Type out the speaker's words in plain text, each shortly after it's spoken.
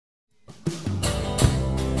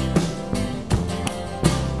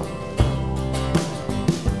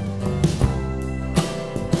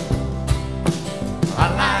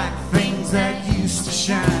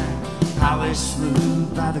polished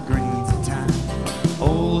smooth by the grains of time.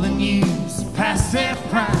 Old and used, past their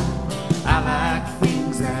prime. I like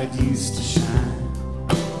things that used to shine.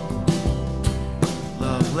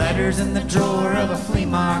 Love letters in the drawer of a flea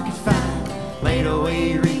market find. Laid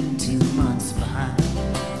away ring 2 months behind.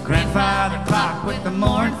 Grandfather clock with the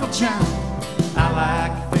mournful chime. I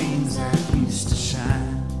like things that used to shine.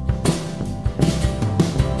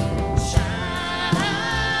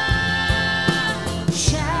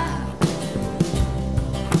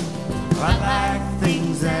 I like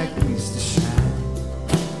things that used to shine.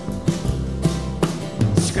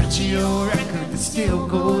 Scratchy old record that still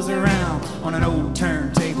goes around on an old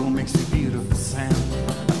turntable makes a beautiful sound.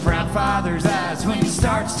 A proud father's eyes when he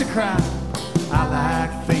starts to cry. I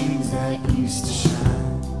like things that used to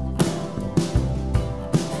shine.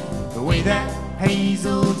 The way that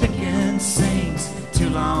Hazel Dickens sings,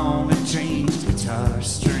 too long and changed guitar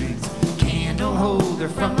strings, candle holder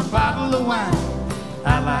from a bottle of wine.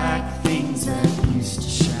 I like things that used to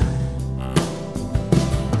shine.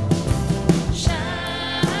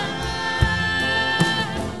 Shine,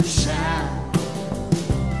 shine.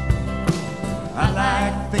 I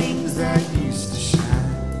like things that used to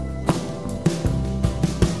shine.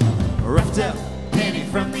 A roughed up penny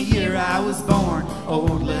from the year I was born.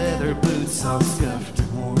 Old leather boots all scuffed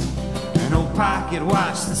and worn. An old pocket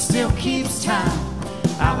watch that still keeps time.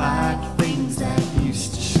 I like things that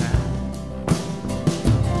used to shine.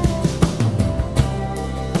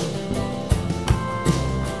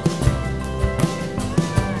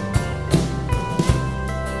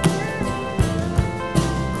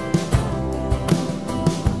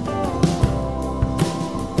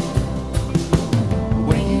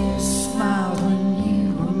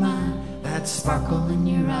 Sparkle in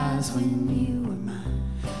your eyes when you were mine.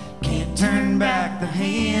 Can't turn back the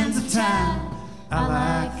hands of time. I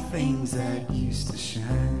like things that used to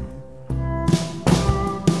shine.